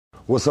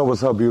What's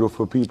up,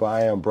 beautiful people?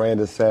 I am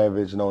Brandon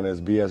Savage, known as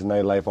BS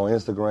Nightlife on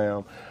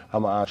Instagram.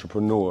 I'm an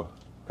entrepreneur.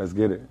 Let's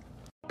get it.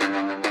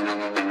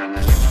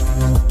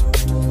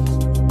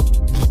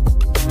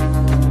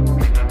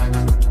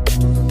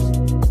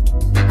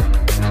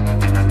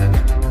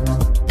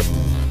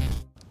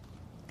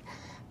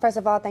 First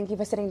of all, thank you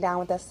for sitting down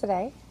with us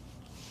today.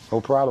 No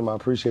problem. I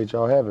appreciate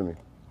y'all having me.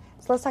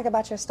 So let's talk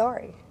about your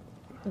story.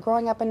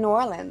 Growing up in New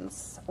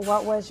Orleans,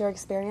 what was your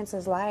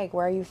experiences like?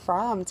 Where are you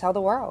from? Tell the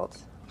world.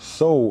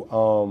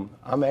 So,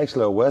 I'm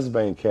actually a West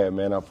Bank cat,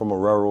 man. I'm from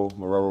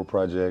Marrero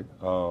Project.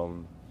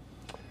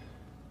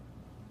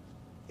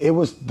 It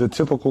was the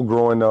typical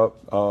growing up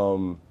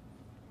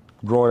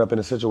in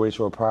a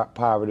situation of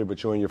poverty,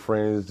 but you and your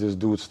friends just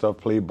do stuff,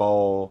 play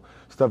ball,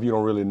 stuff you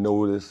don't really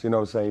notice. You know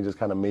what I'm saying? You just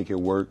kind of make it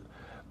work.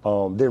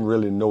 Didn't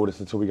really notice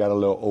until we got a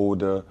little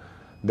older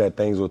that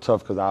things were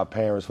tough because our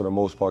parents, for the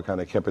most part, kind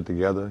of kept it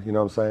together. You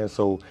know what I'm saying?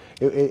 So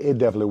it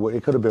definitely,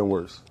 it could have been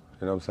worse.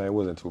 You know what I'm saying? It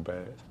wasn't too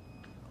bad.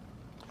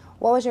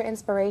 What was your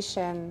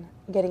inspiration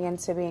getting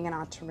into being an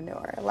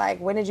entrepreneur?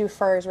 Like, when did you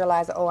first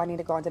realize, oh, I need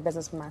to go into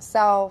business for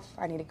myself.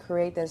 I need to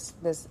create this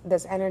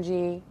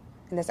energy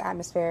and this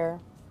atmosphere?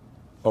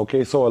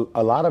 Okay, so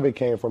a lot of it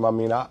came from,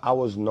 I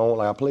was known,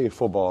 like I played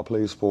football, I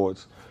played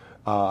sports.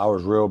 I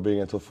was real big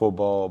into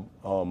football.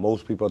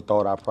 Most people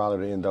thought I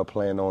probably ended up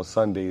playing on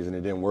Sundays, and it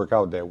didn't work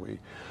out that way.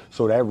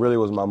 So that really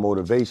was my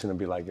motivation to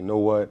be like, you know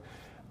what?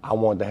 I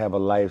wanted to have a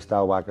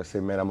lifestyle where I could say,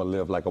 man, I'm going to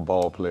live like a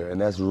ball player.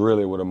 And that's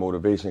really where the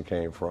motivation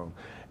came from.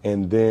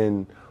 And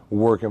then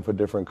working for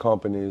different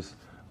companies,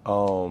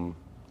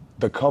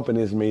 the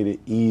companies made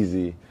it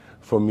easy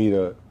for me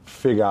to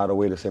figure out a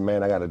way to say,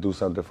 man, I got to do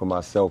something for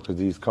myself, because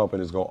these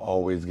companies going to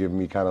always give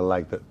me kind of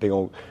like, they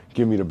going to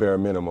give me the bare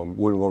minimum.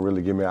 We're going to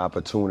really give me an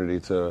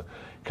opportunity to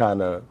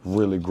kind of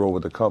really grow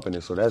with the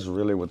company. So that's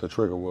really what the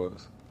trigger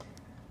was.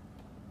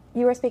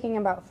 You were speaking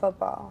about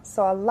football.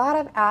 So a lot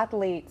of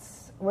athletes,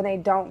 when they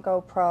don't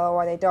go pro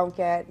or they don't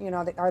get,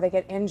 or they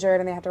get injured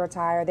and they have to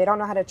retire, they don't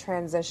know how to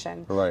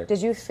transition. Right. Did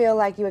you feel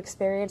like you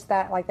experienced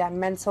that, like that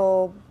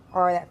mental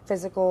or that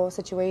physical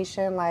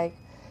situation? Like,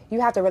 you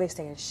have to really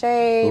stay in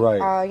shape,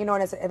 right.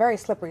 And it's a very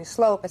slippery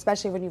slope,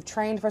 especially when you've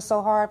trained for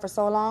so hard for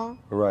so long.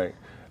 Right.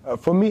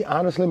 For me,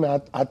 honestly,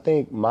 man, I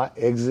think my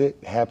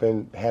exit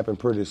happened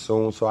pretty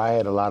soon, so I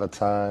had a lot of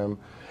time.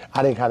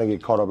 I didn't kind of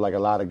get caught up like a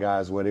lot of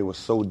guys where they were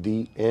so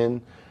deep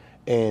in,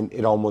 and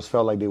it almost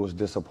felt like they was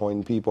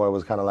disappointing people. It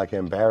was kind of like an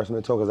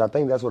embarrassment to them, because I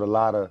think that's what a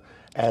lot of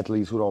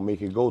athletes who don't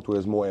make it go through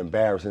is more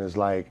embarrassing. It's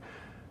like,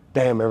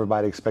 damn,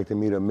 everybody expected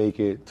me to make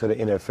it to the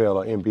NFL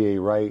or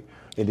NBA, right?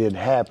 It didn't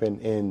happen,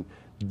 and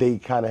they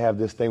kind of have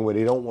this thing where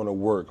they don't want to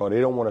work, or they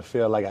don't want to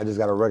feel like I just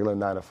got a regular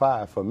 9 to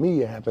 5. For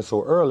me, it happened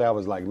so early, I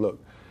was like, look,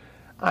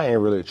 I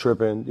ain't really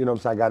tripping. You know what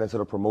I'm saying? I got into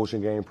the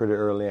promotion game pretty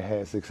early and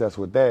had success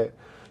with that.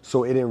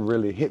 So it didn't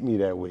really hit me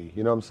that way.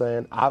 You know what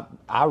I'm saying?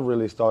 I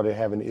really started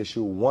having an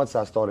issue once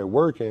I started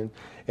working,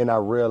 and I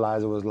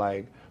realized it was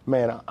like,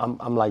 man,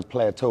 I'm like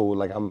plateaued.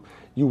 Like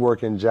you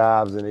working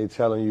jobs and they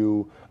telling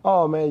you,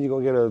 oh man, you're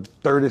gonna get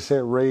a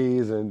 30-cent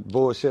raise and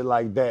bullshit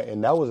like that.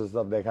 And that was the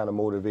stuff that kind of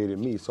motivated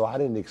me. So I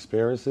didn't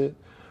experience it,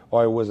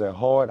 or it wasn't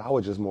hard. I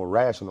was just more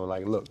rational.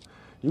 Like, look,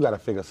 you gotta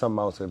figure something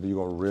else if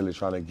you're gonna really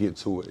try to get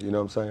to it. You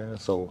know what I'm saying?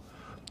 So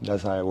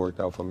that's how it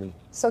worked out for me.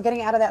 So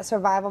getting out of that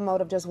survival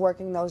mode of just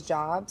working those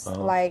jobs,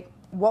 like,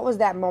 what was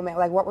that moment?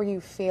 Like, what were you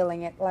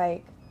feeling?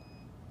 What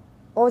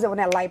was it when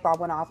that light bulb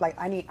went off? Like,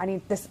 I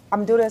need this,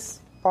 I'm do this,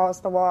 balls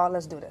to the wall,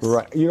 let's do this.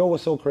 Right. You know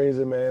what's so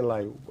crazy, man?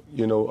 Like,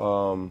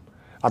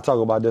 I talk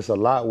about this a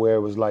lot, where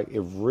it was like,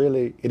 it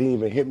didn't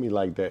even hit me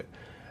like that.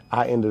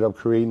 I ended up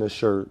creating a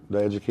shirt,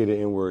 the Educated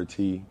N-Word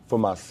tee, for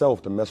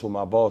myself to mess with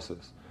my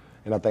bosses.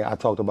 And I think I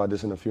talked about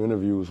this in a few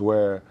interviews,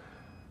 where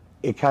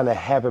it kind of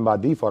happened by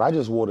default. I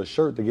just wore the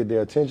shirt to get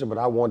their attention, but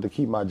I wanted to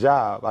keep my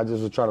job. I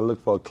just was trying to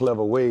look for a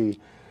clever way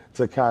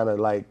to kind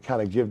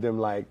of give them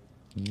like,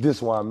 this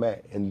where I'm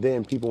at. And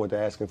then people went to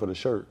asking for the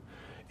shirt,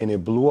 and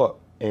it blew up.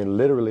 And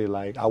literally,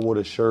 like, I wore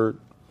the shirt.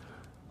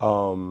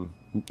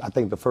 I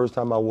think the first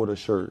time I wore the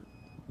shirt,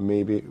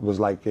 maybe it was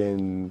like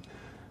in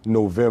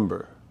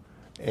November,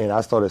 and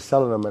I started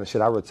selling them and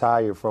shit. I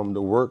retired from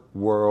the work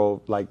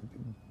world like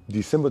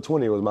December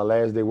 20th was my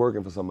last day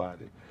working for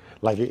somebody.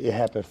 Like, it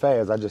happened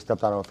fast. I just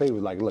stepped out on faith. It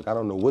was like, look, I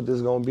don't know what this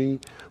is gonna be,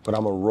 but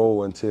I'm gonna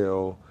roll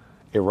until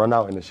it run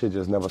out, and the shit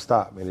just never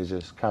stopped. And it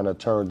just kind of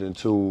turned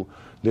into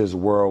this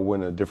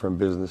whirlwind of different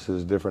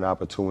businesses, different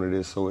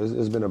opportunities. So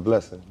it's been a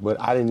blessing. But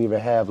I didn't even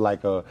have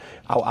like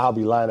I'll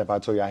be lying if I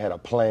told you I had a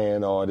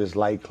plan or this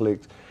light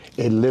clicked.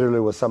 It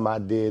literally was something I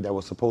did that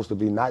was supposed to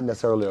be not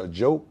necessarily a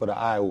joke, but an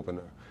eye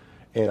opener.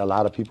 And a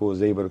lot of people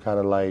was able to kind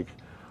of like,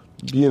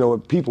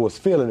 people was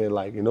feeling it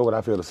like, you know what,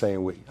 I feel the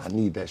same way. I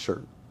need that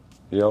shirt.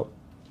 Yep.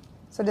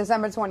 So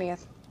December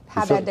 20th,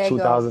 how'd that day go?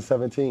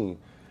 2017.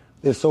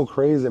 It's so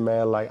crazy,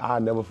 man. Like,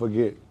 I'll never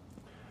forget.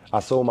 I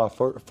sold my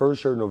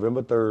first shirt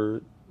November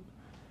 3rd,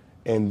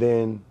 and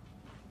then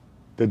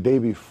the day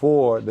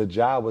before, the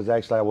job was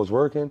actually, I was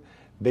working,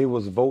 they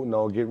was voting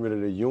on getting rid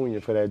of the union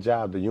for that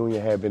job. The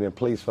union had been in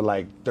place for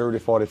like 30,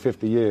 40,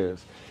 50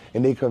 years.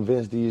 and they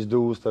convinced these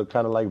dudes to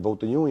kind of like vote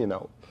the union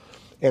out.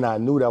 And I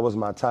knew that was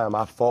my time.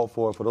 I fought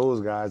for it for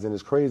those guys, and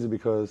it's crazy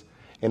because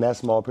in that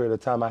small period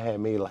of time, I had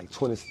made like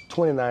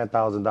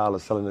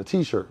 $29,000 selling a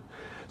T-shirt.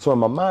 So in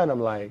my mind, I'm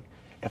like,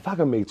 if I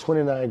can make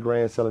 29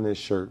 grand selling this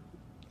shirt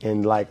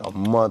in like a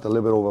month, a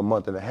little bit over a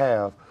month and a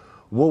half,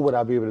 what would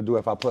I be able to do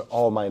if I put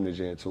all my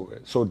energy into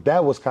it? So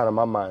that was kind of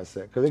my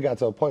mindset, because it got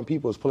to a point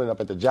people was pulling up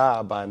at the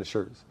job buying the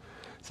shirts.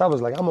 So I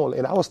was like,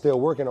 and I was still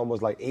working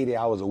almost like 80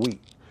 hours a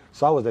week.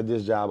 So I was at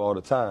this job all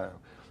the time.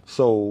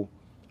 So,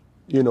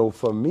 you know,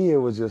 for me, it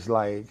was just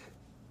like,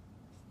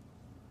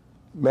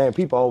 man,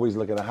 people always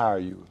looking to hire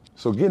you.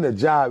 So getting a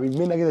job, you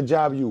may not get a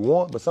job you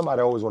want, but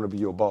somebody always want to be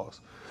your boss.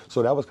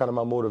 So that was kind of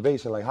my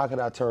motivation. Like, how can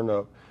I turn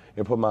up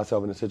and put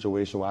myself in a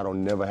situation where I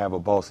don't never have a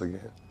boss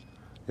again?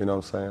 You know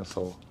what I'm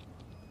saying?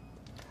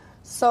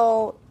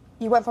 So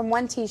you went from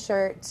one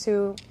T-shirt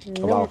to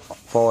about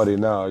 40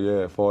 now,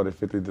 yeah, 40,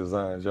 50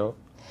 designs, yo.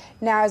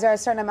 Now, is there a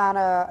certain amount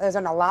of, is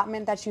there an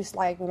allotment that you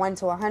like 1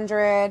 to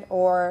 100,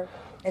 or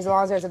as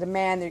long as there's a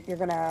demand, you're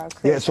gonna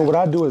clear? Yeah, so what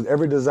I do is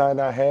every design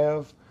I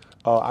have,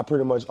 I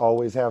pretty much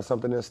always have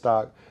something in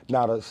stock.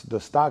 Now, the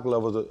stock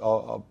levels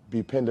are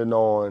depending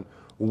on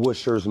what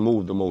shirts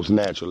move the most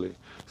naturally.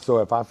 So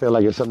if I feel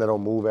like it's something that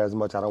don't move as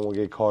much, I don't want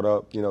to get caught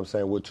up, you know what I'm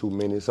saying, with too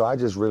many. So I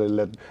just really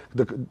let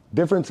the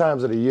different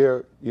times of the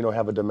year, you know,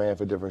 have a demand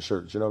for different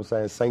shirts. You know what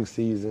I'm saying? Saint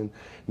season,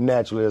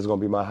 naturally, is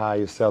going to be my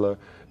highest seller.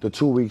 The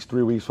 2 weeks,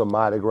 3 weeks for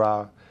Mardi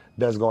Gras,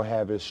 that's going to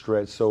have its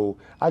stretch. So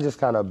I just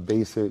kind of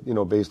base it, you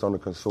know, based on the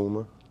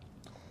consumer.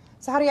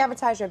 So how do you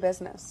advertise your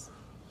business?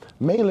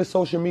 Mainly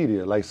social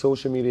media, like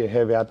social media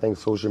heavy. I think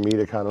social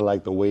media kind of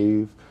like the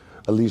wave,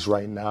 at least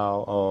right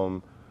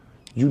now.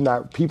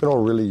 People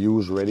don't really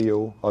use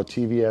radio or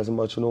TV as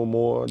much no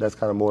more. That's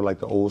kind of more like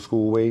the old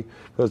school way.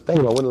 Because think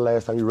about when the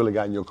last time you really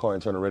got in your car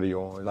and turned the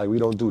radio on. Like, we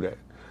don't do that.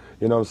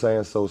 You know what I'm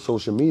saying? So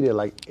social media,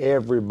 like,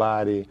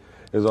 everybody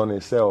is on their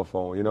cell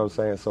phone. You know what I'm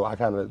saying? So I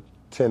kind of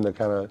tend to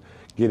kind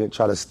of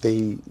try to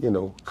stay, you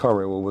know,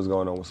 current with what's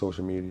going on with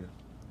social media.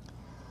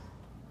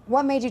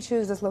 What made you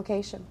choose this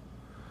location?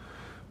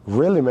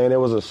 Really, man, there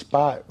was a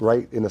spot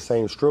right in the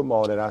same strip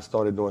mall that I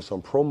started doing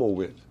some promo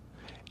with.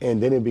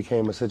 And then it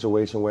became a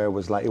situation where it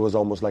was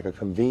almost like a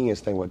convenience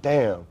thing. Well,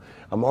 damn,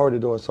 I'm already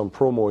doing some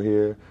promo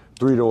here.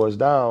 3 doors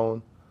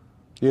down,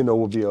 you know,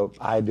 would be an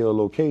ideal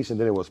location.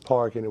 Then it was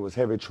parking, it was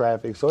heavy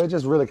traffic. So it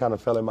just really kind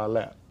of fell in my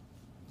lap.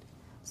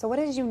 So what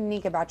is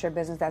unique about your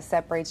business that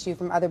separates you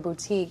from other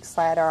boutiques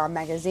that are on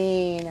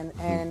Magazine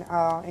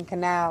and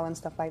Canal and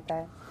stuff like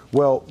that?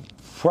 Well,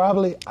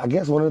 probably, I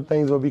guess one of the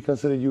things that would be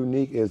considered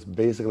unique is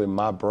basically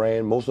my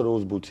brand. Most of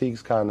those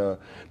boutiques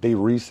they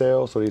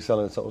resell, so they're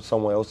selling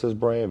someone else's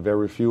brand.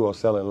 Very few are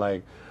selling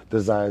like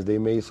designs they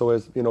made. So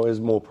it's, you know, it's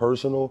more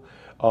personal.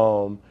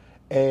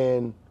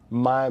 And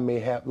mine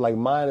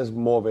mine is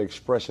more of an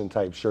expression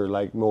type shirt,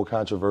 like more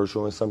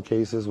controversial in some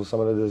cases with some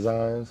of the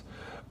designs.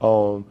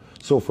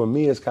 So for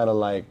me, it's kind of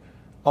like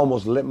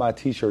almost let my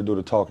T-shirt do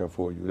the talking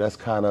for you. That's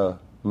kind of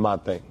my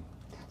thing.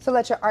 So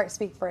let your art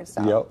speak for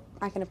itself. Yep.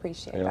 I can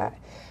appreciate that.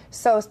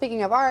 So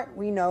speaking of art,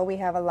 we know we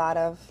have a lot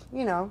of,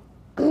 you know,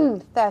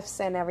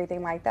 thefts and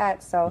everything like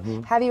that. So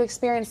have you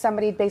experienced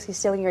somebody basically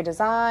stealing your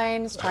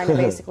designs, trying to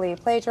basically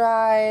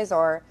plagiarize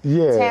or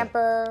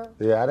tamper?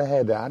 Yeah, I'd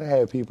have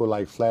had people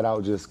like flat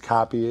out just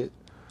copy it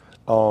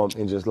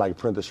and just like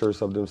print the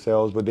shirts up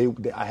themselves, but they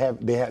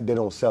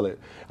don't sell it.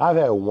 I've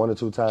had 1 or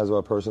 2 times where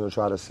a person will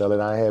try to sell it.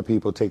 I had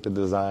people take the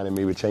design and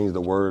maybe change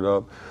the word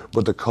up,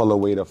 but the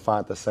colorway, the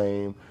font the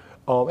same.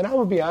 And I'm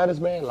gonna be honest,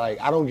 man, like,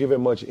 I don't give it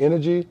much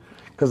energy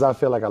because I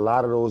feel like a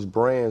lot of those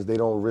brands, they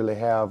don't really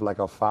have like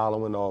a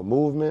following or a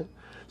movement.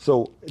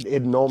 So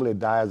it normally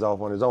dies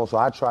off on its own. So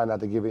I try not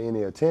to give it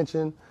any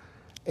attention,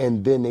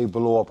 and then they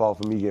blow up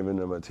off of me giving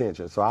them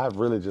attention. So I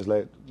really just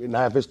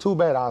now if it's too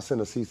bad, I'll send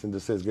a cease and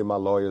desist, get my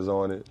lawyers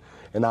on it,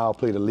 and I'll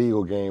play the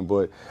legal game,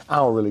 but I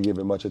don't really give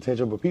it much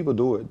attention, but people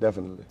do it,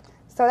 definitely.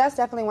 So that's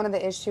definitely one of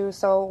the issues.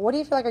 So what do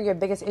you feel like are your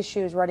biggest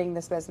issues running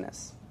this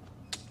business?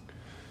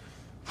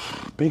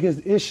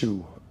 Biggest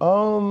issue?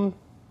 I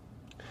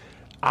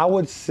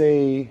would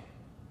say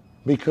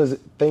because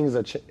things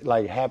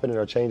are happening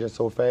or changing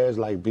so fast,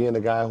 like being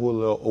a guy who's a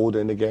little older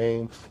in the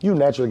game, you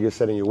naturally get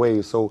set in your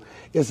ways. So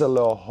it's a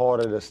little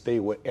harder to stay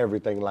with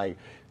everything, like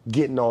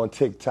getting on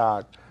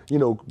TikTok, you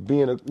know,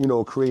 being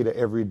a creator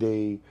every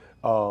day,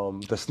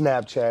 the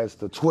Snapchats,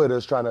 the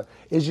Twitters,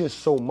 it's just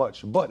so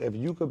much. But if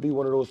you could be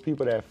one of those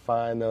people that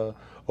find a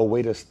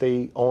way to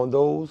stay on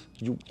those,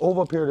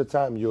 over a period of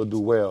time, you'll do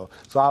well.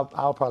 So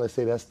I'll probably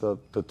say that's the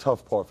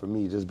tough part for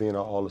me, just being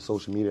on all the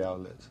social media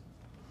outlets.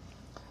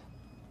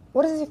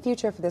 What is the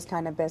future for this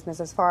kind of business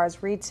as far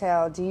as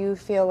retail? Do you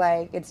feel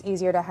like it's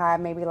easier to have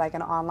maybe like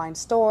an online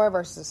store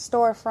versus a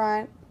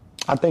storefront?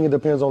 I think it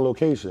depends on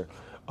location.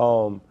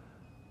 The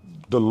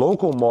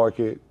local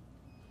market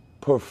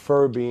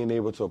prefer being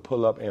able to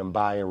pull up and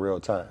buy in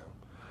real time.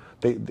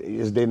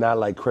 They're not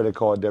like credit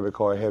card, debit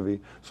card heavy,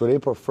 so they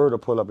prefer to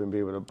pull up and be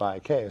able to buy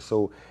cash.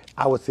 So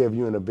I would say if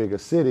you're in a bigger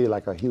city,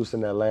 like a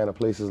Houston, Atlanta,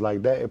 places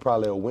like that, it's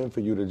probably a win for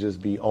you to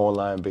just be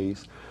online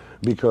based.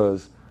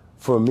 because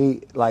for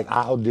me, like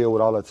I'll deal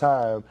with all the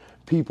time,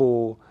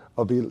 people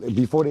will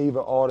before they even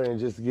order and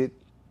just get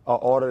an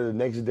order the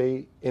next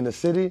day in the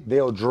city,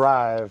 they'll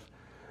drive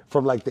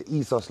from like the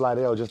east or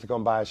Slidell just to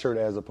come buy a shirt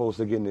as opposed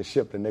to getting it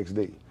shipped the next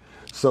day.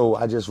 So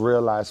I just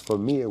realized for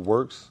me it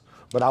works,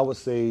 but I would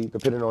say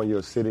depending on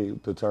your city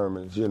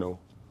determines,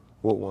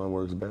 what one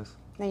works best.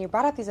 Now, you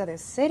brought up these other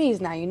cities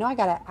now. I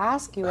got to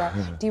ask you,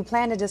 do you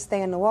plan to just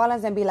stay in New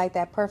Orleans and be like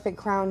that perfect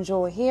crown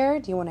jewel here?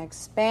 Do you want to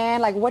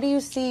expand? Like, what do you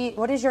see?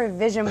 What is your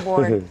vision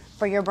board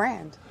for your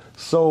brand?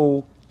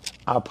 So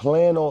I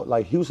plan on,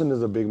 like, Houston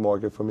is a big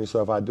market for me.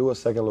 So if I do a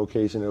second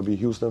location, it'll be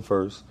Houston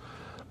first.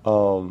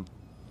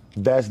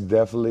 That's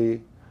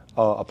definitely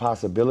a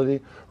possibility.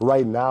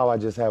 Right now, I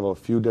just have a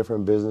few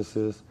different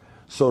businesses.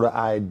 So the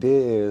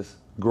idea is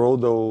grow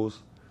those,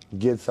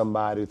 get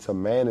somebody to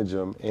manage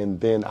them, and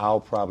then I'll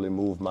probably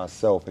move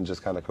myself and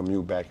just kind of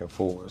commute back and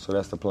forth. So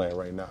that's the plan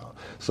right now.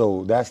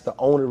 So that's the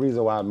only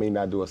reason why I may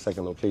not do a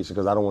second location,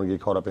 because I don't want to get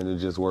caught up into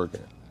just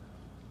working.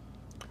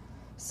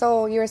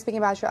 So you were speaking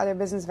about your other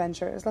business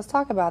ventures. Let's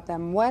talk about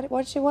them. We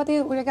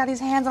got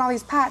these hands on all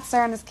these pots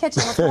there in this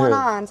kitchen. What's going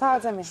on?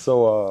 Talk to me.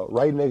 So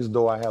right next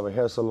door, I have a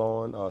hair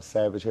salon,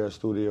 Savage Hair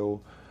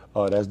Studio.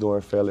 That's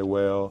doing fairly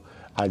well.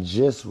 I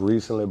just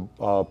recently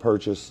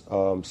purchased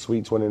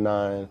Sweet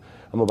 29.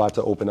 I'm about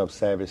to open up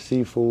Savage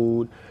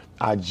Seafood.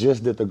 I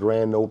just did the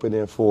grand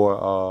opening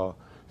for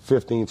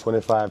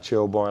 1525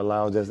 Chill Bar and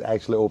Lounge. That's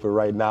actually open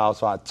right now.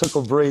 So I took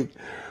a break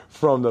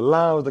from the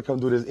lounge to come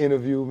do this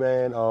interview,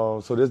 man.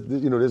 So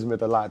this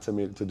meant a lot to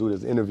me to do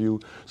this interview.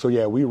 So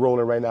yeah, we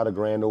rolling right now. The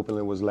grand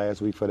opening was last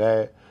week for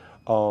that.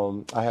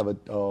 I have a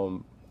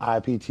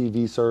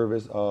IPTV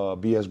service,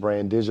 BS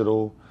Brand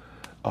Digital.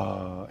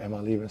 Am I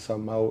leaving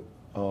something out?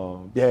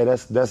 Yeah,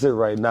 that's it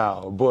right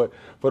now. But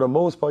for the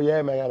most part,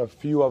 yeah, man, I got a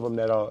few of them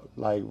that are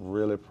like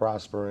really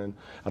prospering.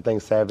 I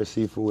think Savage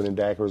Seafood and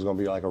Daiquiri is gonna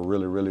be like a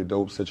really, really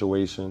dope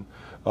situation.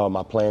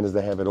 My plan is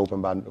to have it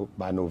open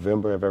by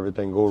November if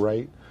everything go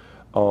right.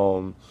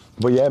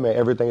 But yeah, man,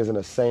 everything is in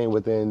the same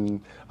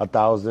within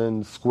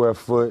 1,000 square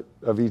foot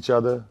of each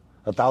other,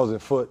 1,000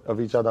 foot of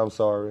each other. I'm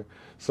sorry.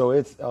 So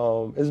it's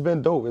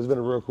been dope. It's been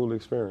a real cool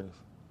experience.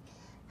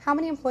 How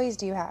many employees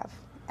do you have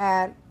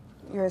at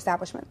your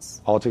establishments?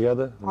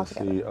 Altogether? Let's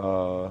see. 1,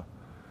 2,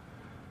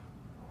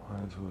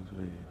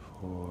 3,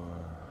 4,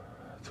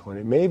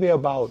 20. Maybe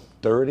about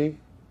 30,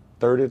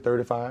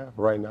 35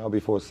 right now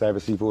before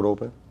Savage Seafood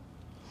open.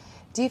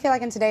 Do you feel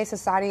like in today's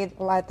society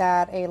like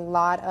that a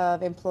lot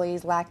of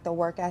employees lack the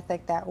work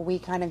ethic that we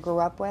kind of grew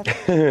up with?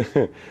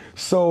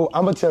 So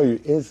I'm gonna tell you,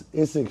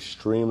 it's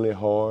extremely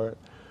hard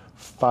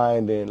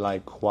finding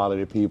like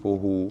quality people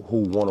who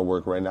want to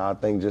work right now. I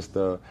think just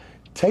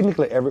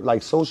technically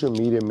social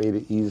media made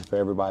it easy for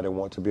everybody to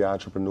want to be an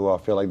entrepreneur. I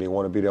feel like they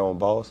want to be their own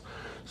boss.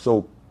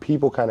 So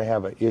people kind of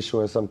have an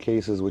issue in some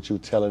cases with you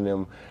telling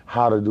them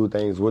how to do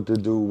things, what to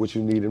do, what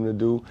you need them to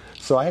do.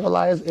 So I ain't gonna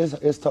lie,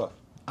 it's tough.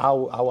 I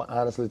will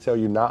honestly tell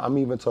you now, I'm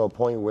even to a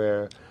point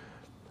where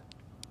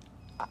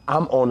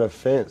I'm on the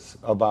fence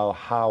about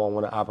how I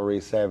want to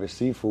operate Savage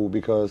Seafood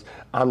because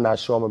I'm not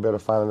sure I'm gonna be able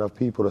to find enough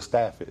people to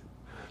staff it.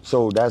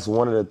 So that's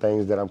one of the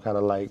things that I'm kind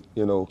of like,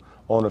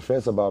 on the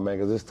fence about, man,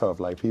 because it's tough.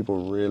 Like,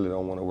 people really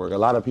don't want to work. A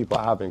lot of people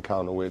I've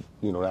encountered with,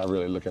 not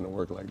really looking to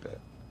work like that.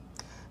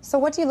 So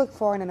what do you look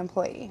for in an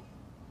employee?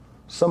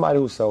 Somebody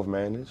who's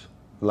self-managed.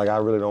 Like, I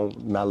really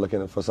not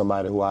looking for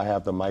somebody who I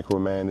have to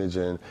micromanage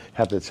and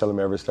have to tell them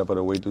every step of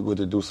the way what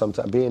to do.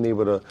 Sometimes being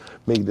able to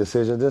make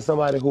decisions. There's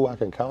somebody who I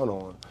can count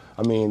on.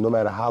 I mean, no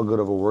matter how good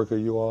of a worker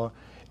you are,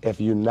 if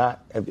you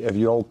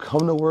don't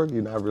come to work,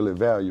 you're not really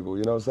valuable.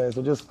 You know what I'm saying?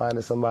 So just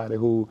finding somebody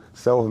who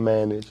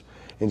self-managed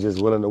and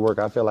just willing to work.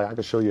 I feel like I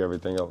can show you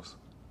everything else.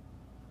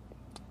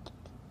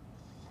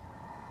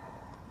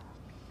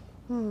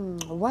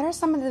 What are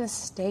some of the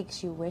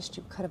mistakes you wished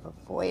you could have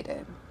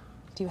avoided?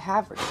 Do you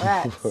have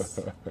regrets?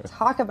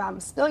 Talk about them.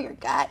 Spill your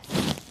guts.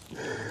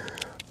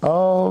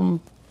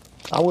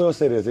 I will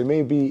say this. It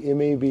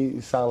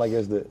may sound like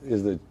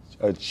it's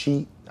a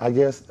cheat, I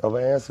guess, of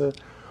an answer,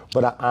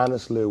 but I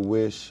honestly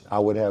wish I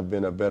would have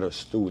been a better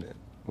student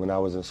when I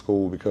was in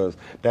school, because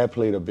that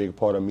played a big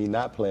part of me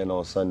not playing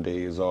on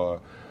Sundays or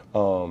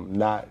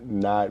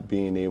not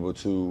being able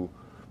to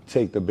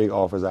take the big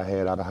offers I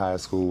had out of high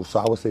school. So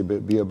I would say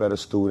be a better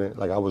student.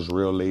 Like, I was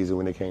real lazy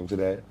when it came to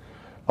that.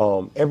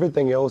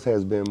 Everything else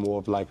has been more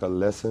of like a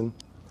lesson,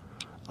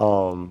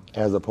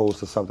 as opposed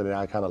to something that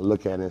I kind of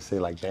look at and say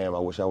like, damn, I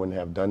wish I wouldn't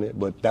have done it.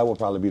 But that would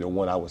probably be the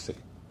one I would say.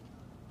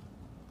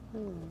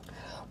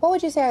 What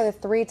would you say are the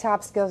 3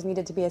 top skills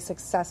needed to be a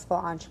successful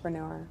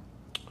entrepreneur?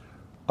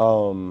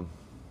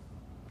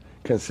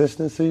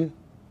 Consistency,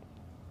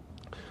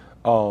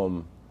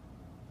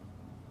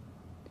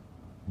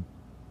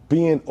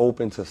 being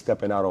open to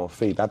stepping out on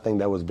faith. I think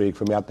that was big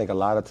for me. I think a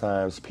lot of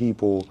times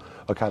people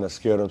are kind of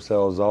scare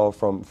themselves off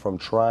from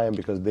trying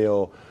because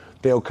they'll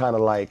kind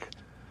of like,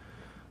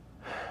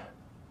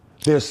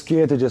 they're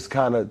scared to just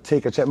kind of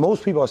take a chance.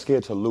 Most people are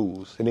scared to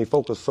lose, and they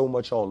focus so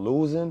much on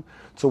losing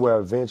to where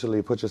eventually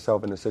you put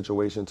yourself in a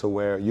situation to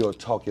where you'll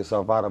talk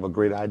yourself out of a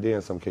great idea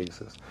in some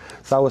cases.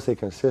 So I would say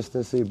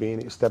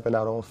consistency, stepping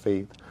out on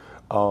faith,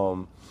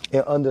 and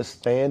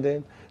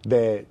understanding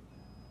that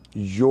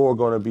you're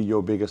going to be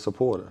your biggest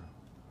supporter.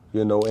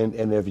 You know,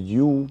 and if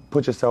you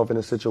put yourself in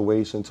a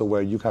situation to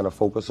where you kind of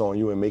focus on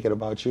you and make it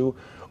about you,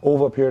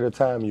 over a period of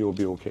time, you'll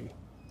be okay.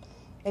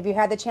 If you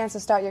had the chance to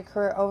start your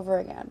career over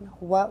again,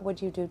 what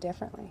would you do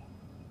differently?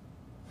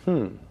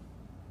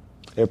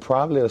 It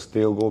probably will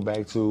still go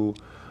back to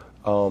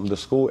the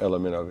school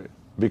element of it,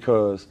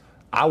 because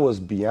I was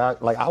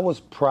beyond, like I was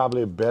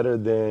probably better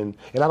than,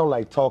 and I don't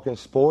like talking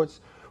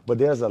sports, but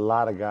there's a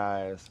lot of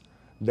guys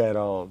that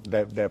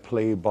that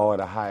play ball at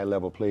a high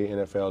level, play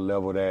NFL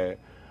level, that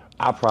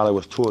I probably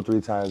was 2 or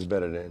 3 times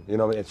better than. You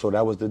know what I mean? And so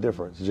that was the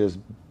difference, just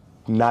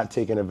not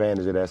taking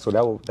advantage of that.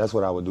 So that's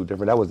what I would do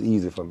different. That was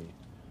easy for me.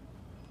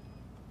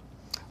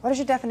 What is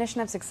your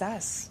definition of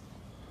success?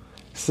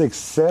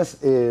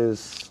 Success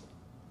is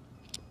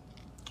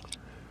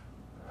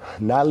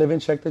not living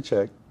check to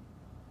check,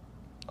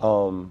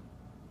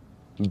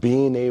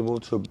 being able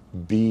to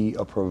be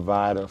a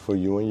provider for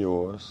you and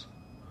yours,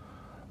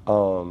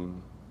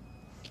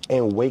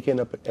 and waking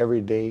up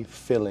every day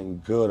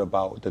feeling good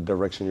about the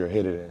direction you're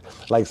headed in.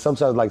 Like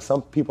sometimes, like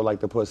some people like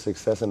to put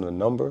success in a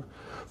number.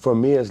 For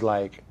me, it's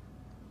like,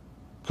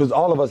 because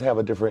all of us have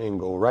a different end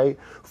goal, right?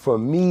 For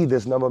me,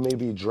 this number may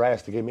be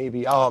drastic. It may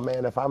be, oh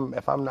man, if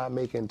I'm not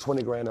making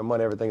 20 grand a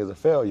month, everything is a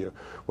failure.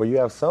 Where you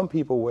have some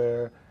people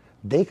where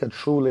they could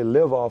truly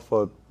live off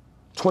a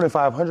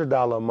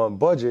 $2,500 a month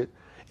budget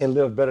and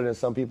live better than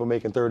some people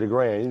making 30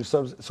 grand.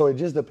 So it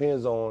just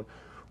depends on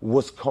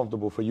what's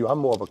comfortable for you. I'm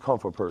more of a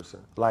comfort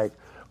person. Like,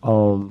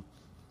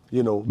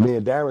 you know, me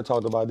and Darren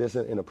talked about this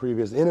in a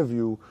previous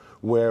interview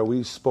where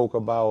we spoke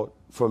about,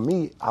 for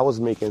me, I was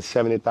making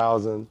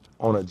 $70,000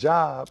 on a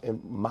job, and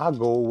my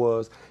goal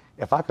was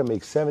if I could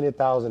make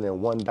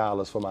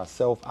 $70,001 for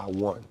myself, I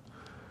won.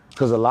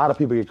 Because a lot of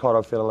people get caught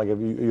up feeling like if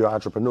you're an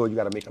entrepreneur, you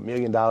got to make $1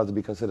 million to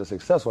be considered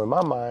successful. In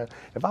my mind,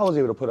 if I was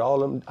able to put all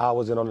them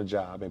hours in on the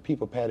job and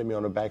people patted me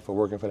on the back for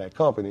working for that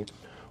company,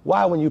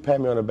 why wouldn't you pat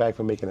me on the back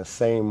for making the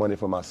same money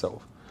for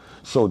myself?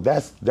 So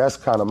that's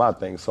kind of my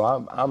thing. So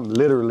I'm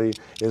literally,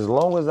 as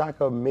long as I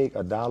could make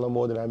 $1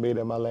 more than I made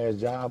at my last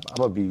job, I'm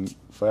going to be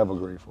forever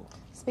grateful.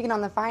 Speaking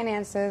on the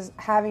finances,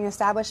 having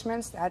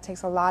establishments, that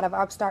takes a lot of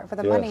upstart for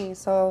the Yes. money.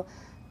 So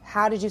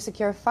how did you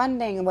secure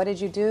funding? What did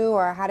you do,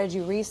 or how did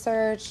you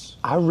research?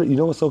 You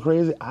know what's so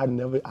crazy? I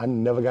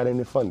never got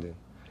any funding.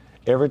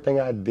 Everything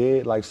I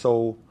did, like,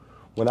 so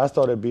when I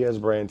started BS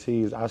Brand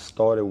Tees, I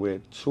started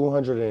with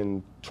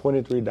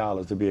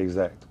 $223 to be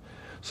exact.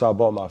 So I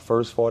bought my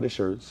first 40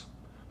 shirts,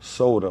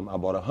 sold them, I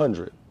bought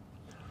 100.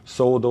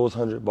 Sold those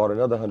 100, bought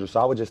another 100. So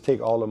I would just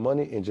take all the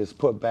money and just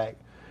put back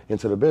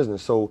into the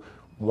business. So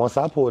once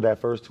I pulled that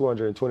first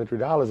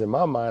 $223, in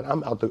my mind,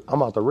 I'm out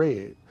the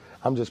red.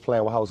 I'm just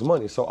playing with house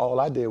money. So all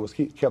I did was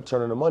kept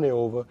turning the money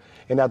over.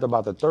 And after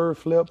about the third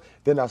flip,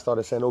 then I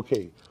started saying,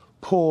 okay,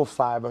 pull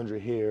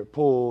 500 here,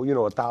 pull,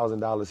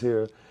 $1,000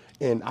 here.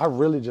 And I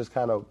really just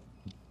kind of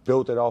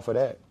built it off of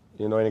that,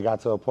 and it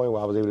got to a point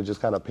where I was able to just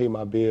kind of pay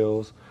my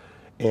bills,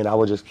 and I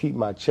would just keep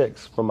my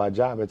checks from my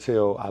job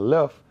until I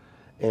left.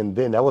 And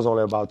then that was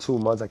only about 2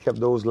 months. I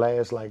kept those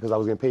last, because I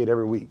was getting paid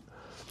every week.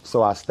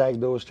 So I stacked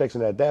those checks,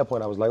 and at that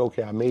point I was like,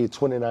 okay, I made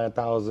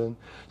 $29,000.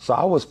 So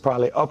I was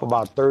probably up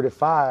about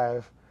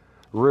 35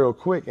 real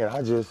quick, and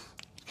I just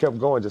kept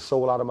going, just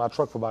sold out of my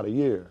truck for about a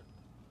year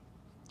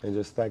and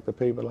just stacked the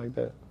paper like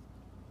that.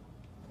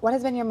 What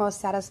has been your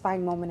most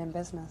satisfying moment in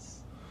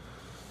business?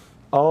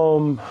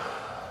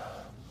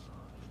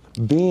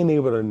 Being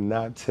able to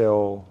not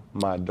tell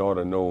my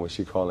daughter no when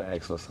she called and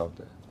asks for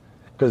something.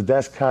 Because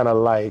that's kind of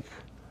like,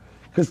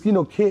 because,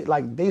 kids,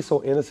 they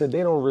so innocent,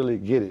 they don't really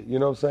get it. You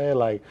know what I'm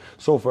saying?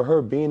 So for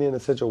her being in a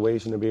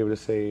situation to be able to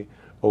say,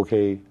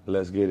 okay,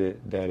 let's get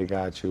it, daddy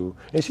got you.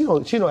 And she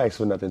don't ask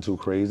for nothing too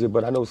crazy,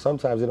 but I know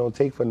sometimes they don't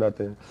take for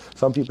nothing.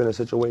 Some people in a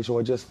situation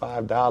where just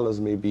 $5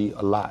 may be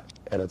a lot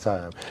at a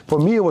time. For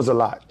me, it was a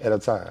lot at a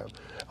time.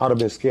 I'd have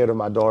been scared of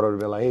my daughter to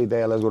be like, hey,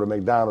 Dad, let's go to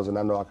McDonald's, and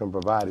I know I can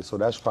provide it. So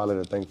that's probably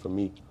the thing for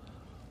me.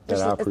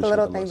 It's the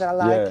little things that a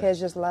lot of kids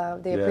just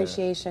love, the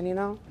appreciation,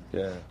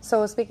 Yeah.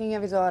 So speaking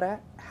of your daughter,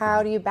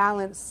 how do you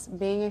balance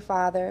being a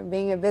father,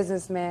 being a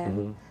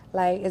businessman?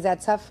 Mm-hmm. Is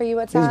that tough for you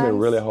at times? It's been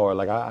really hard.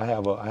 I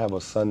have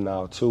a son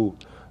now too,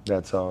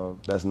 that's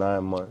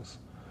 9 months,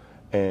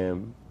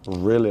 and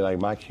really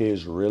my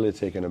kids really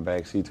taking a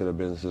backseat to the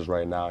businesses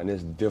right now, and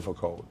it's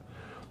difficult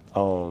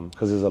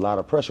because there's a lot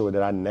of pressure with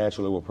it. I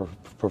naturally would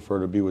prefer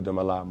to be with them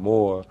a lot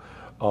more.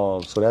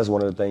 So that's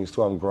one of the things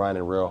too. I'm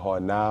grinding real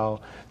hard now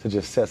to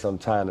just set some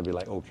time to be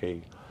like,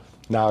 okay,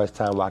 now it's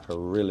time where I can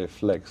really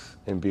flex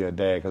and be a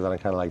dad, because I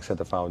kind of set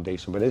the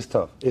foundation. But it's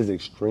tough. It's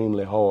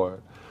extremely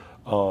hard.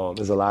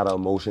 There's a lot of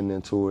emotion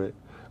into it.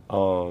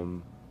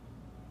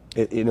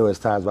 It's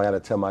times where I got to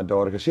tell my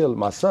daughter, because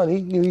my son,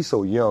 he's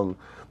so young.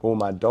 But with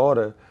my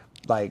daughter,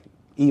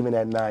 even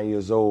at 9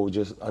 years old,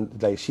 just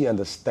like she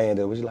understand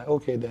it. She's like,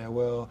 okay, Dad,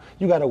 well,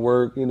 you got to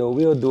work,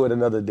 we'll do it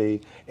another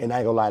day. And I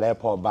ain't gonna lie, that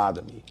part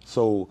bothered me.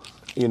 So,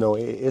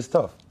 it's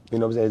tough. You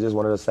know what I'm saying? It's just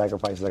one of the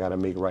sacrifices I got to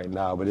make right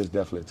now, but it's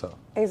definitely tough.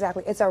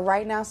 Exactly. It's a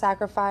right now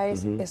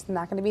sacrifice. It's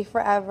not going to be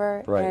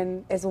forever. Right.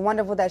 And it's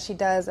wonderful that she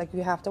does, like,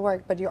 you have to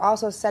work, but you're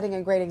also setting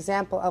a great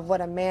example of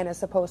what a man is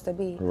supposed to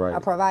be, Right. a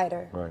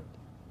provider. Right.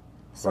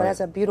 So Right. that's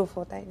a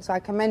beautiful thing. So I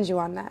commend you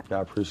on that.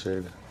 I appreciate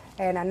it.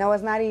 And I know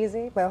it's not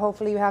easy, but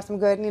hopefully you have some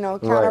good,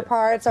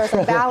 counterparts or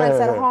some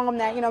balance at home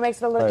that, makes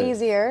it a little Right.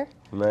 easier.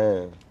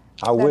 Man,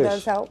 I That wish.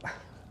 does help.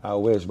 I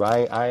wish,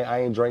 but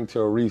I ain't drank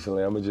till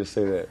recently. I'm going to just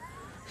say that.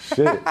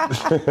 Shit.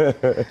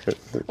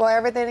 Well,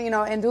 everything,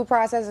 in due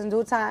process, in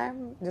due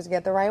time, just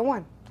get the right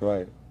one.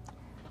 Right.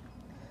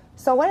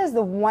 So what is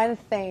the one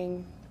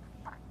thing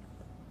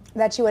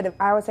that you would,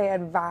 I would say,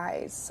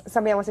 advise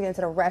somebody that wants to get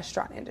into the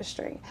restaurant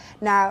industry?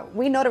 Now,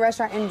 we know the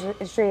restaurant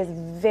industry is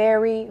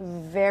very,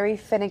 very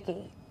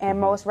finicky.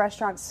 And most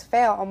restaurants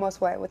fail almost,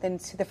 within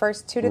the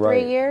first 2 to 3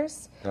 Right.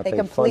 years? I They think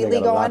completely funding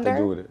got go a lot under? to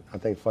do with it. I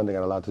think funding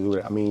got a lot to do with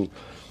it. I mean,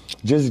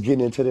 just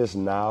getting into this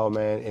now,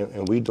 man,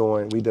 and we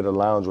did a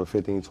lounge with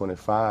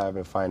 1525,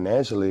 and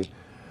financially,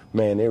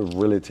 man, it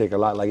really take a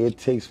lot. Like, it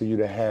takes for you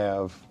to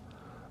have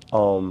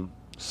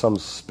some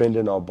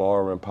spending or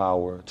borrowing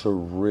power to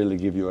really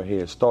give you a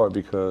head start,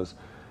 because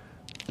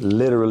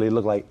literally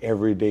look like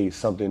every day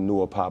something new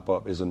will pop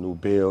up. Is a new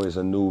bill, is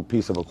a new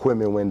piece of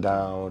equipment went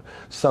down,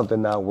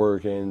 something not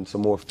working,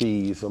 some more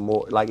fees, some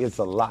more, like, it's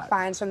a lot.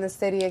 Fines from the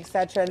city,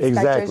 etc. Exactly,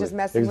 Inspectors just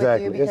messing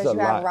exactly. with you because It's a you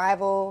have lot.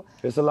 rival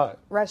It's a lot.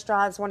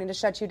 restaurants wanting to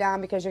shut you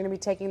down because you're going to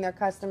be taking their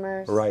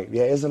customers. Right.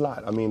 Yeah, it's a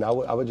lot. I mean, I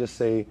would just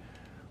say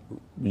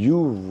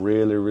you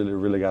really, really,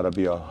 really got to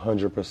be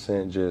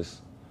 100%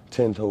 just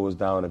 10 toes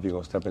down if you're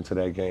going to step into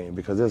that game,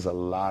 because there's a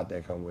lot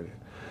that come with it.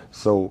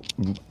 So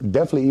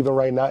definitely, even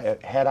right now,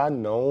 had I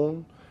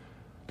known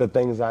the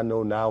things I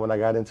know now when I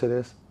got into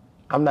this,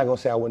 I'm not going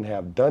to say I wouldn't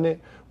have done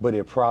it, but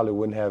it probably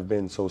wouldn't have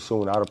been so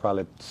soon. I would have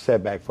probably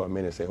sat back for a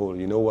minute and say, hold on,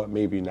 you know what,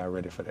 maybe you're not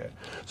ready for that.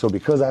 So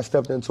because I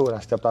stepped into it, I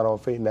stepped out on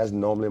faith, and that's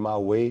normally my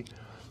way.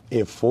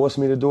 It forced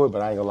me to do it,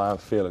 but I ain't gonna lie, I'm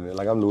feeling it.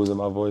 Like, I'm losing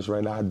my voice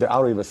right now. I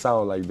don't even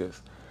sound like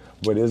this,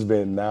 but it's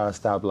been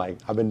nonstop. Like,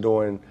 I've been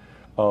doing,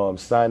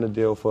 signed a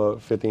deal for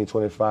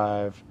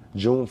 1525,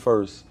 June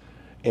 1st,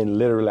 and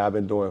literally I've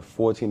been doing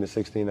 14 to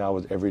 16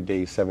 hours every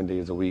day, 7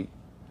 days a week,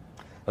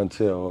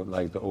 until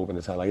like the opening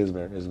time. Like, it's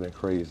been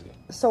crazy.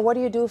 So what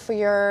do you do for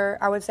your,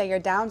 I would say, your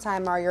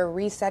downtime or your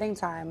resetting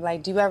time?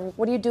 Like,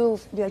 what do you do?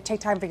 Do you take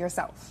time for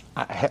yourself?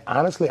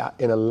 Honestly,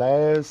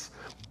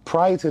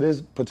 prior to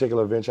this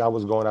particular venture, I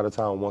was going out of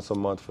town once a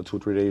month for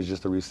 2-3 days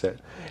just to reset.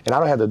 And I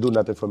don't have to do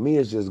nothing. For me,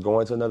 it's just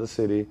going to another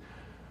city,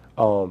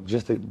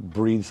 just to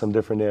breathe some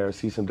different air,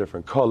 see some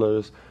different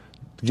colors,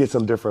 get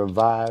some different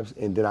vibes,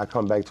 and then I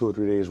come back 2 or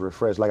 3 days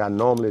refreshed. Like, I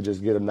normally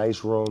just get a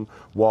nice room,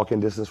 walking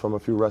distance from a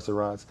few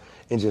restaurants,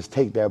 and just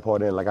take that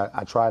part in. Like,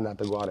 I try not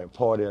to go out and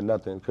party or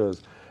nothing,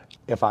 because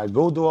if I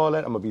go do all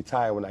that, I'm going to be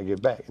tired when I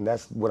get back, and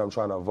that's what I'm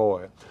trying to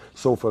avoid.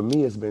 So for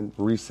me, it's been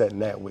resetting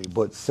that way.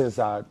 But since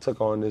I took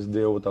on this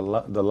deal with the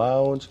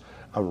lounge,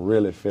 I'm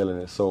really feeling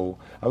it. So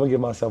I'm going to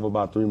give myself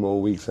about 3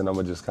 more weeks, and I'm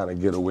going to just kind of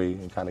get away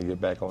and kind of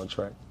get back on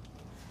track.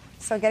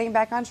 So getting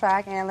back on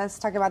track, and let's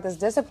talk about this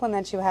discipline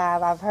that you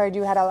have. I've heard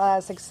you had a lot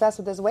of success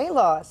with this weight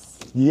loss.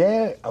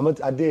 Yeah,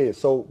 I did.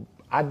 So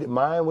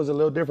mine was a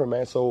little different,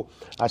 man. So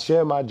I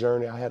shared my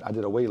journey. I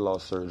did a weight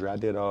loss surgery. I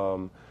did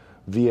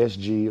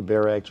VSG,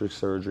 bariatric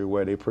surgery,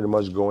 where they pretty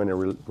much go in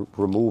and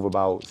remove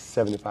about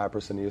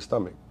 75% of your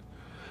stomach.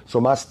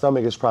 So my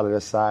stomach is probably the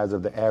size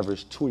of the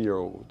average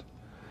 2-year-old.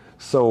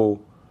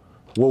 So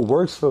what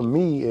works for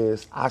me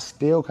is I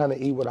still kind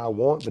of eat what I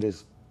want, but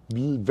it's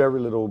very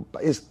little.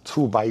 It's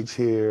 2 bites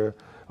here,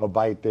 a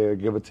bite there,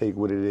 give or take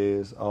what it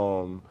is.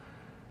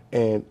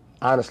 And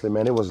honestly,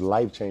 man, it was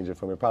life-changing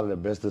for me. Probably the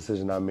best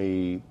decision I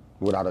made,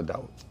 without a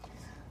doubt.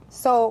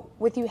 So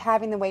with you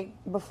having the weight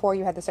before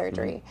you had the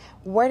surgery,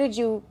 where did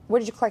you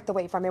collect the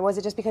weight from? Was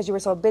it just because you were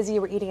so busy,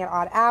 you were eating at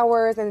odd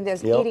hours, and then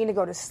just eating to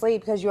go to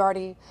sleep because you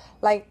already,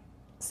 like,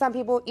 some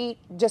people eat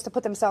just to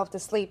put themselves to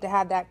sleep, to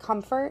have that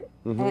comfort,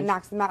 and it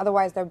knocks them out.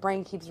 Otherwise, their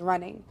brain keeps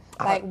running.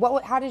 Like,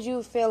 how did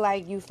you feel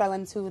like you fell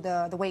into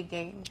the weight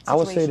gain situation? I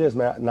would say this,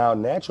 man. Now,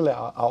 naturally,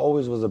 I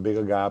always was a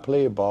bigger guy. I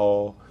played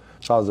ball,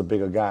 so I was a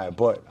bigger guy.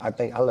 But I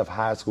think I left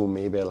high school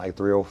maybe at like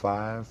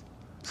 305,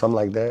 something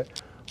like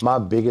that. My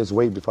biggest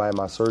weight before I had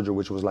my surgery,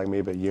 which was like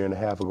maybe a year and a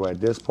half ago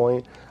at this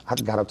point, I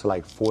got up to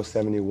like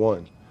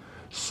 471.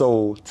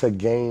 So to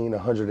gain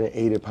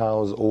 180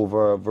 pounds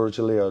over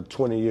virtually a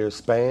 20-year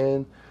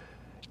span,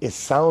 it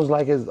sounds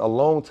like it's a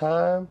long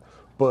time,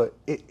 but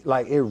it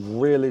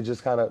really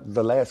just kind of,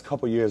 the last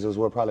couple years is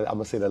where probably, I'm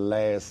gonna say the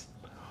last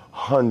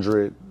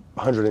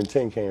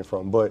 110 came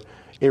from. But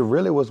it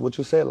really was what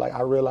you said. Like,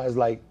 I realized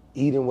like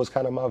eating was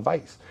kind of my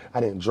vice.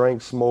 I didn't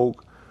drink,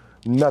 smoke,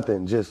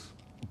 nothing,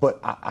 but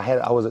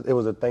it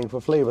was a thing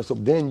for flavor. So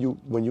then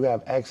when you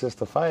have access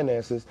to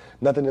finances,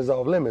 nothing is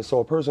off limits. So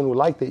a person who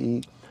liked to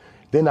eat,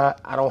 then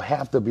I don't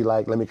have to be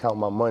like, let me count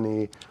my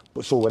money.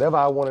 But so whatever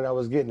I wanted, I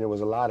was getting. There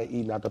was a lot of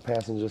eating out the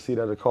passenger seat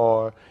of the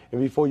car. And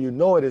before you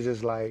know it, it's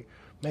just like,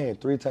 man,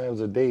 3 times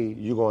a day,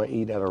 you're going to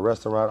eat at a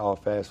restaurant or a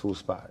fast food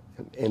spot.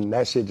 And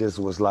that shit just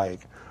was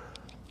like,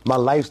 my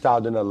lifestyle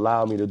didn't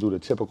allow me to do the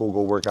typical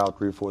go work out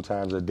 3 or 4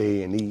 times a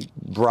day and eat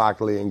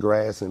broccoli and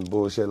grass and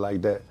bullshit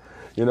like that.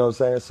 You know what I'm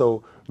saying?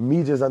 So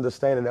me just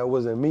understanding that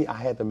wasn't me, I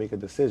had to make a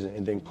decision.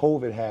 And then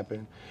COVID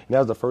happened, and that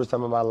was the first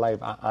time in my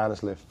life I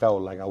honestly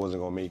felt like I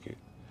wasn't going to make it.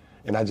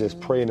 And I just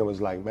prayed and it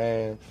was like,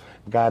 man,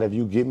 God, if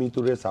you get me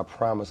through this, I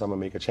promise I'm going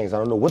to make a change. I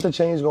don't know what the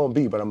change is going to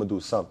be, but I'm going to do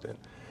something.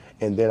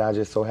 And then I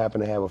just so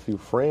happened to have a few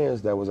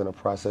friends that was in the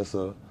process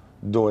of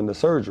doing the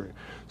surgery.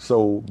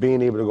 So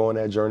being able to go on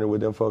that journey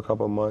with them for a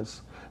couple of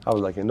months, I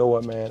was like, you know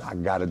what, man, I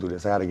got to do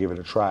this. I got to give it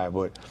a try.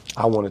 But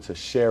I wanted to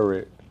share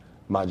it,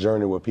 my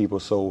journey with people,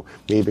 so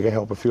maybe it can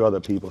help a few other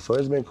people. So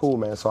it's been cool,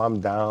 man. So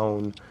I'm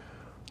down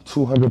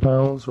 200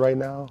 pounds right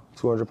now,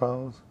 200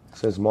 pounds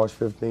since March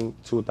 15th,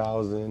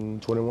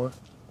 2021.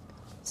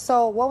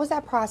 So what was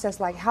that process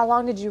like? How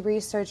long did you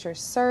research your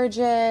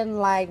surgeon?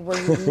 Like, were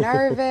you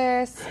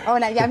nervous? Oh,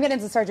 no, yeah, I'm getting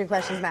into surgery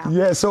questions now.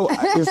 Yeah, so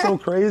it's so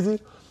crazy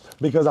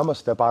because I'm a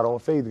step out on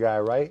faith guy,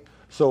 right?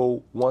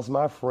 So once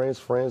my friends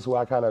who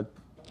I kind of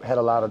had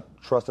a lot of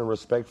trust and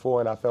respect for,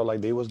 and I felt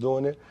like they was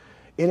doing it,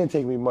 it didn't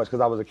take me much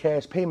because I was a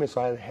cash payment,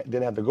 so I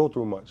didn't have to go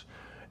through much.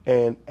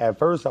 And at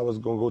first, I was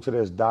going to go to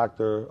this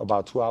doctor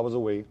about 2 hours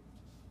away,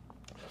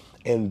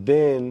 and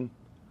then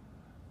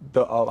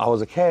I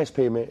was a cash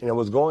payment, and I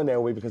was going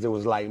that way because it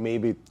was like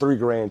maybe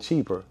 $3,000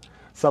 cheaper,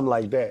 something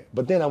like that.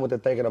 But then I went to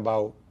thinking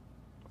about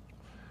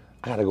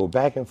I got to go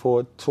back and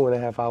forth,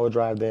 2.5 hour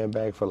drive there and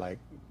back for like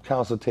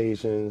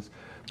consultations,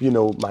 you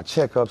know, my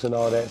checkups and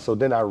all that. So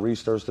then I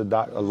researched a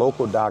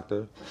local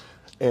doctor.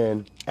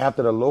 And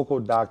after the local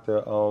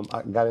doctor,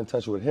 I got in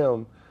touch with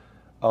him.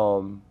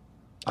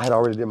 I had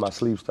already did my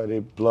sleep study,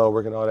 blood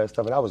work and all that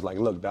stuff. And I was like,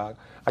 look, doc,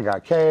 I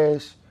got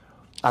cash.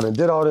 I done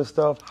did all this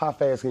stuff. How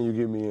fast can you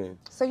get me in?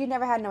 So you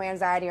never had no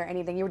anxiety or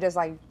anything? You were just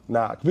like...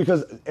 Nah,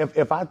 because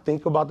if I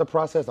think about the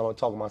process, I'm going to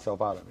talk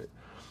myself out of it.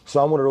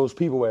 So I'm one of those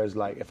people where it's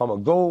like, if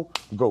I'm going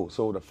to go.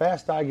 So the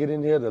faster I get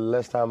in here, the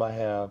less time I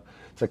have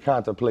to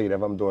contemplate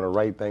if I'm doing the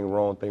right thing,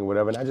 wrong thing,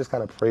 whatever. And I just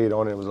kind of prayed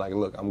on it. It was like,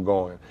 look, I'm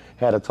going.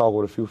 Had a talk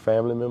with a few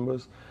family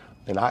members.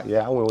 And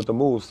I went with the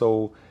move.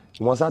 So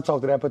once I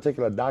talked to that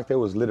particular doctor, it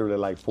was literally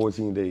like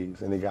 14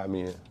 days, and they got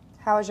me in.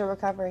 How was your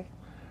recovery?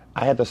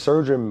 I had the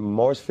surgery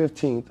March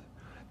 15th.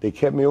 They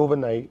kept me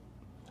overnight.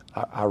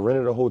 I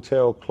rented a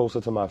hotel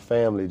closer to my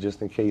family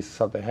just in case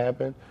something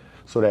happened.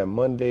 So that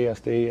Monday I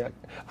stayed.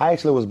 I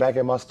actually was back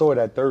at my store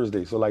that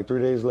Thursday, so like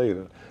 3 days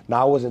later.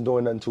 Now I wasn't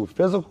doing nothing too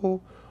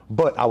physical,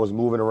 but I was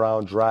moving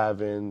around,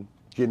 driving,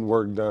 getting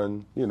work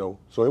done, you know.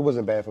 So it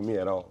wasn't bad for me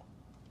at all.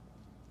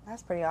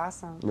 That's pretty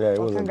awesome. Yeah, it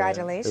wasn't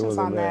congratulations bad. It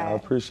wasn't on bad. that. I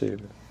appreciate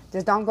it.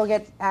 Just don't go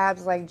get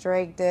abs like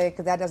Drake did,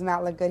 because that does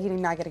not look good. He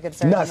did not get a good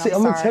surgeon. Nah, see,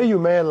 I'm gonna tell you,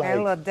 man, like they're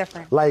a little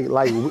different.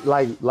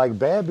 Like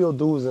bad bill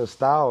dudes in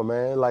style,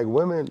 man. Like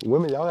women,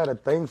 y'all got a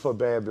thing for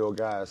bad bill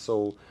guys.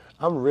 So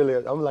I'm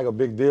like a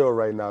big deal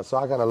right now. So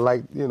I kind of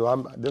like, you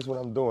know, this is what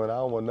I'm doing. I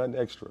don't want nothing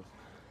extra.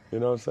 You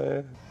know what I'm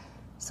saying?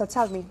 So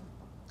tell me,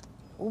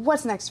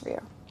 what's next for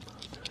you?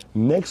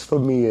 Next for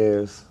me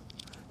is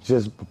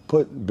just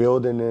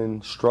building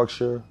in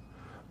structure.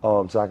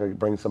 So I could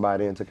bring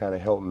somebody in to kind of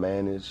help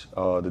manage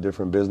the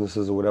different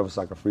businesses or whatever,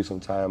 so I could free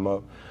some time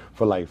up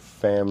for like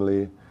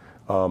family,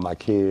 my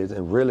kids,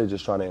 and really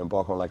just trying to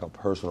embark on like a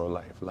personal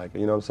life. Like,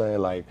 you know what I'm saying?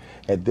 Like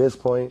at this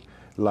point,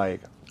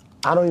 like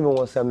I don't even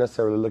want to say I'm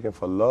necessarily looking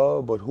for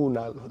love, but who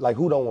don't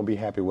want to be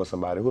happy with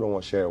somebody? Who don't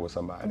want to share it with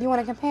somebody? You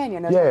want a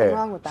companion. There's nothing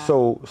wrong with that.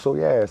 So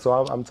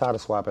I'm tired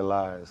of swapping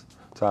lies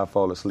till I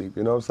fall asleep.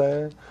 You know what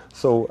I'm saying?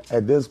 So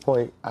at this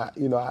point,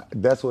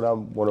 that's what I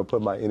want to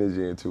put my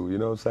energy into. You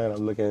know what I'm saying?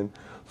 I'm looking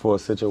for a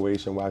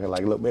situation where I can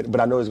like look, but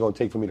I know it's going to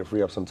take for me to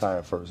free up some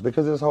time first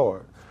because it's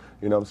hard.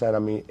 You know what I'm saying? I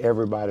mean,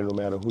 everybody, no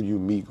matter who you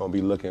meet, going to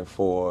be looking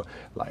for,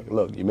 like,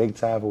 look, you make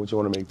time for what you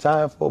want to make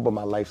time for, but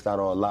my lifestyle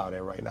don't allow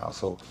that right now.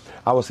 So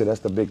I would say that's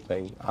the big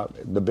thing.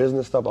 The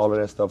business stuff, all of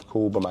that stuff,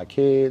 cool, but my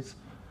kids,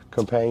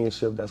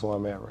 companionship, that's where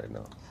I'm at right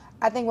now.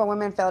 I think what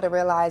women fail to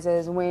realize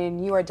is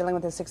when you are dealing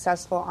with a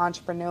successful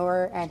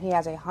entrepreneur and he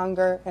has a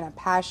hunger and a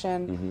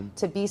passion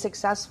to be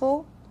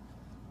successful,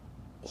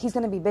 he's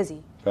going to be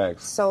busy.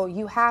 Facts. So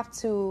you have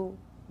to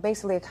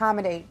basically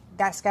accommodate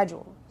that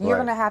schedule. You're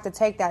going to have to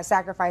take that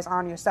sacrifice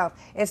on yourself.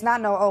 It's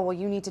not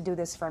you need to do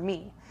this for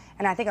me.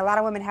 And I think a lot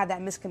of women have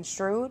that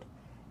misconstrued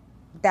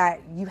that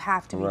you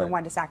have to be the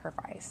one to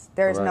sacrifice.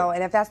 There's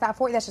and if that's not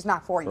for you, that's just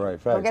not for you. Right,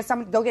 facts.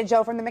 Go get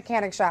Joe from the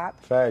mechanic shop.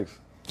 Facts.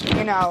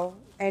 You know,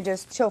 and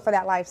just chill for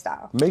that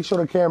lifestyle. Make sure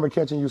the camera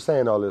catching you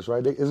saying all this,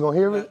 right? It's going to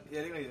hear it? Yeah,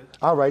 they're going to hear it.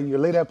 All right, you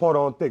lay that part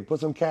on thick. Put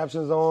some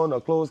captions on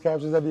or closed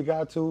captions if you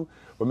got to,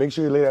 but make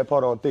sure you lay that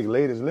part on thick.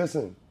 Ladies,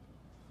 listen.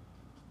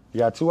 You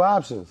got two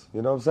options,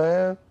 you know what I'm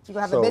saying? You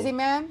gonna have a busy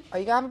man or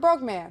you gonna have a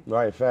broke man.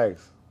 Right,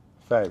 facts.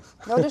 No,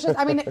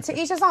 I mean, to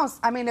each his own.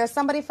 I mean, there's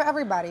somebody for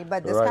everybody,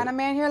 but this kind of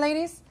man here,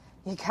 ladies,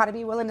 you gotta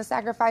be willing to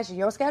sacrifice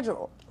your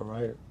schedule. All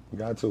right. You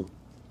got to.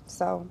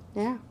 So,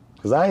 yeah.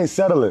 Because I ain't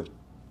settling.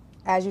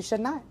 As you should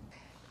not.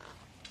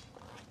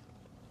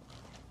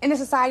 In the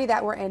society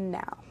that we're in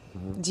now,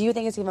 do you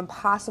think it's even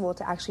possible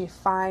to actually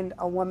find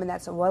a woman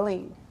that's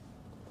willing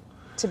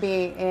to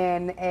be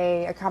in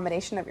a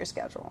accommodation of your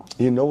schedule?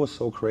 You know what's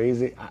so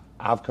crazy?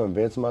 I've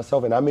convinced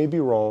myself, and I may be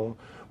wrong,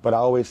 but I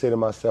always say to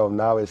myself,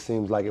 now it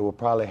seems like it would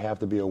probably have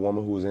to be a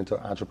woman who's into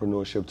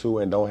entrepreneurship too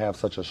and don't have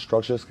such a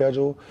structured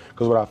schedule.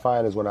 Because what I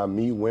find is when I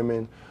meet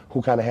women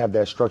who kind of have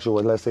that structure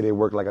where, let's say they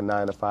work like a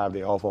 9 to 5,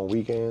 they off on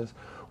weekends,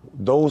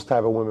 those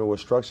type of women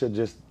with structure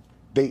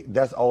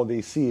that's all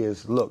they see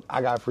is, look,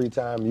 I got free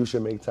time, you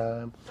should make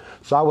time.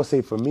 So I would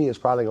say for me, it's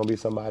probably gonna be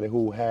somebody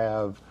who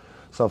have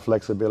some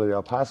flexibility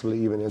or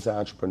possibly even into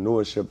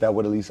entrepreneurship that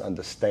would at least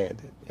understand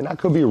it. And I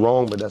could be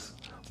wrong, but that's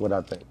what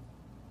I think.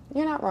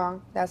 You're not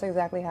wrong. That's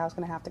exactly how it's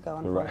going to have to go.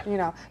 Right. You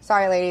know,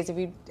 sorry, ladies,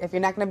 if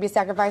you're not going to be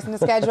sacrificing the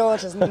schedule,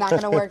 it's just not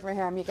going to work for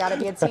him. You got to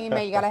be a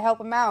teammate. You got to help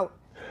him out.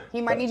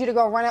 He might need you to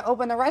go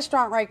open the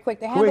restaurant right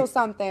quick to handle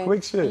something.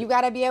 Quick shit. You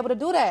got to be able to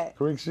do that.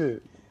 Quick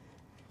shit.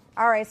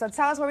 All right, so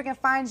tell us where we can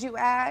find you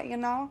at, you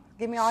know.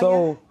 Give me all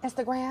your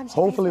Instagrams.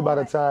 Hopefully by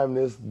the time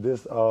this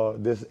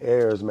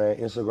airs, man,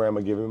 Instagram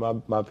will give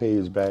me my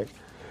page back.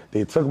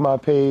 They took my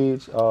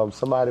page.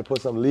 Somebody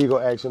put some legal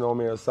action on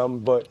me or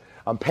something, but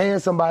I'm paying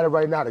somebody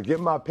right now to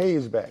get my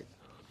page back.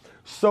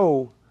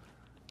 So,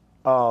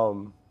 at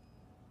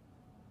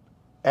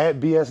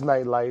BS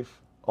Nightlife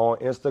on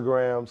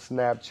Instagram,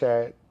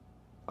 Snapchat,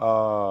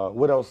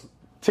 what else?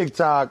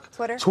 TikTok,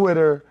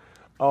 Twitter.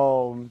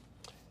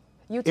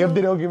 YouTube? If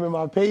they don't give me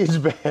my page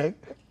back,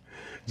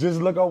 just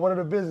look on one of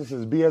the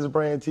businesses, BS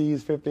Brand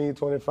Tees,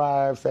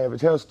 1525,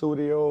 Savage Health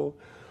Studio,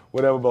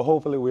 whatever. But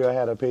hopefully we'll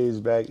have a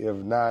page back. If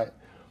not,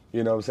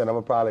 you know what I'm saying, I'm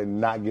going to probably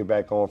not get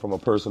back on from a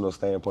personal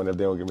standpoint if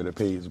they don't give me the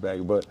page back.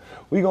 But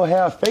we going to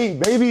have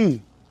faith,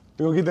 baby.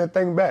 We're going to get that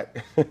thing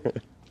back.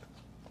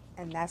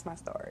 And that's my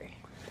story.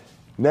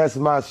 That's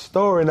my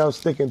story, and I'm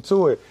sticking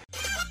to it.